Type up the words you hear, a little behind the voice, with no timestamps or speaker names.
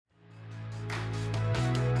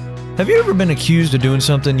Have you ever been accused of doing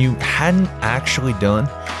something you hadn't actually done?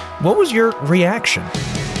 What was your reaction?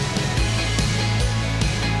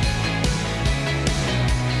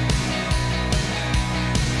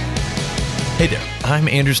 Hey there, I'm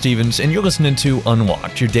Andrew Stevens, and you're listening to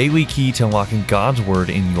Unlocked, your daily key to unlocking God's Word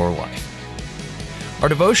in your life. Our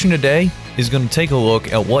devotion today is going to take a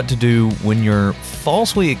look at what to do when you're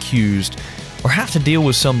falsely accused or have to deal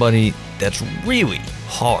with somebody that's really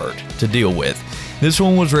hard to deal with. This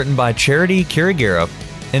one was written by Kiregyera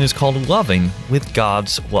and is called Loving with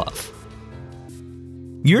God's Love.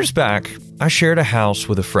 Years back, I shared a house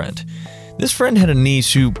with a friend. This friend had a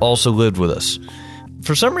niece who also lived with us.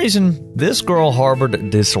 For some reason, this girl harbored a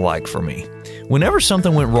dislike for me. Whenever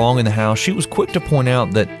something went wrong in the house, she was quick to point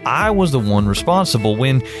out that I was the one responsible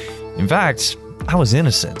when, in fact, I was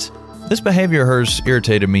innocent. This behavior of hers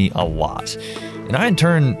irritated me a lot, and I in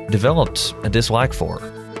turn developed a dislike for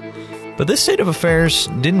her. But this state of affairs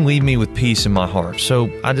didn't leave me with peace in my heart,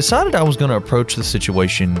 so I decided I was going to approach the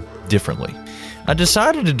situation differently. I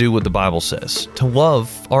decided to do what the Bible says, to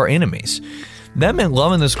love our enemies. That meant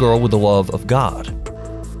loving this girl with the love of God.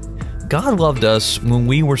 God loved us when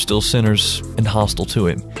we were still sinners and hostile to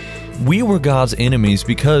Him. We were God's enemies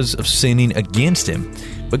because of sinning against Him,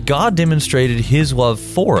 but God demonstrated His love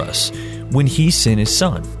for us when He sent His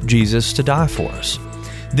Son, Jesus, to die for us.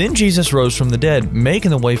 Then Jesus rose from the dead,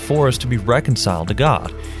 making the way for us to be reconciled to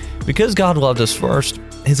God. Because God loved us first,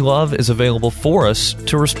 His love is available for us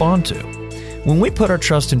to respond to. When we put our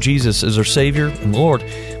trust in Jesus as our Savior and Lord,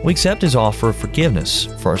 we accept His offer of forgiveness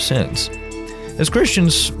for our sins. As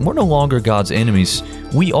Christians, we're no longer God's enemies.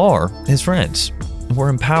 We are His friends. We're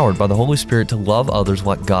empowered by the Holy Spirit to love others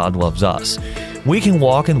like God loves us. We can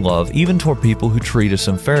walk in love even toward people who treat us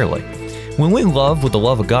unfairly. When we love with the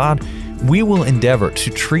love of God, we will endeavor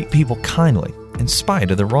to treat people kindly in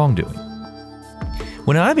spite of their wrongdoing.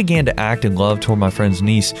 When I began to act in love toward my friend's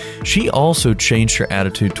niece, she also changed her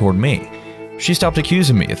attitude toward me. She stopped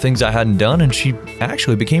accusing me of things I hadn't done, and she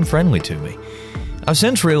actually became friendly to me. I've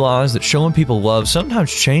since realized that showing people love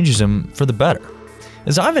sometimes changes them for the better.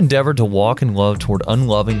 As I've endeavored to walk in love toward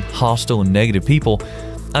unloving, hostile, and negative people,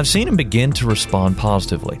 I've seen them begin to respond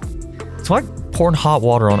positively. It's like pouring hot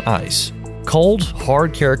water on ice. Cold,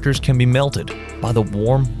 hard characters can be melted by the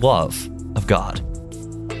warm love of God.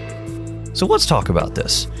 So let's talk about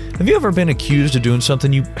this. Have you ever been accused of doing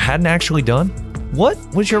something you hadn't actually done? What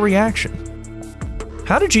was your reaction?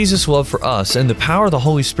 How did Jesus' love for us and the power of the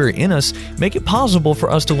Holy Spirit in us make it possible for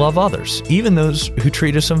us to love others, even those who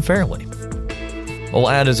treat us unfairly? I'll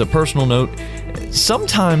add as a personal note,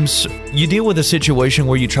 sometimes you deal with a situation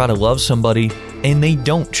where you try to love somebody and they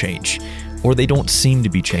don't change, or they don't seem to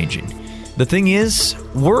be changing. The thing is,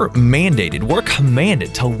 we're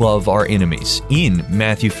commanded to love our enemies in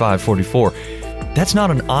Matthew 5:44. That's not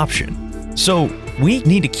an option. So we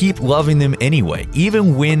need to keep loving them anyway,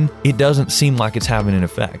 even when it doesn't seem like it's having an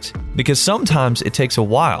effect. Because sometimes it takes a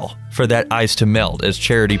while for that ice to melt, as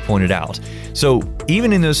Charity pointed out. So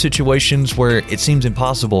even in those situations where it seems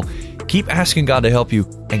impossible, keep asking God to help you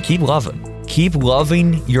and keep loving. Keep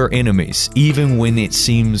loving your enemies, even when it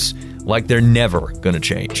seems like they're never going to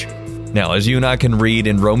change. Now, as you and I can read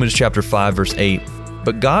in Romans chapter 5, verse 8,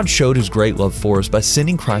 but God showed His great love for us by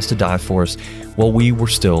sending Christ to die for us while we were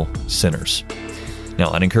still sinners.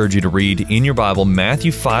 Now, I'd encourage you to read in your Bible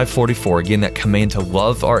Matthew 5:44, again, that command to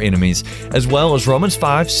love our enemies, as well as Romans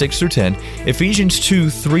 5, 6 through 10, Ephesians 2,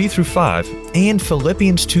 3 through 5, and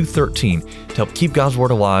Philippians 2:13 to help keep God's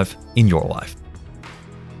Word alive in your life.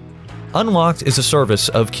 Unlocked is a service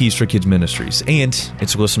of Keys for Kids Ministries, and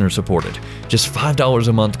it's listener supported. Just $5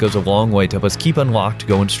 a month goes a long way to help us keep Unlocked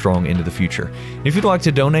going strong into the future. If you'd like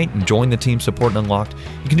to donate and join the team supporting Unlocked,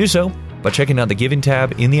 you can do so by checking out the Giving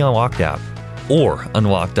tab in the Unlocked app or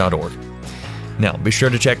unlocked.org. Now, be sure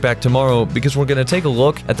to check back tomorrow because we're going to take a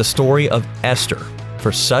look at the story of Esther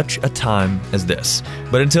for such a time as this.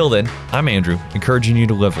 But until then, I'm Andrew, encouraging you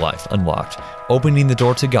to live life unlocked, opening the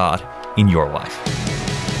door to God in your life.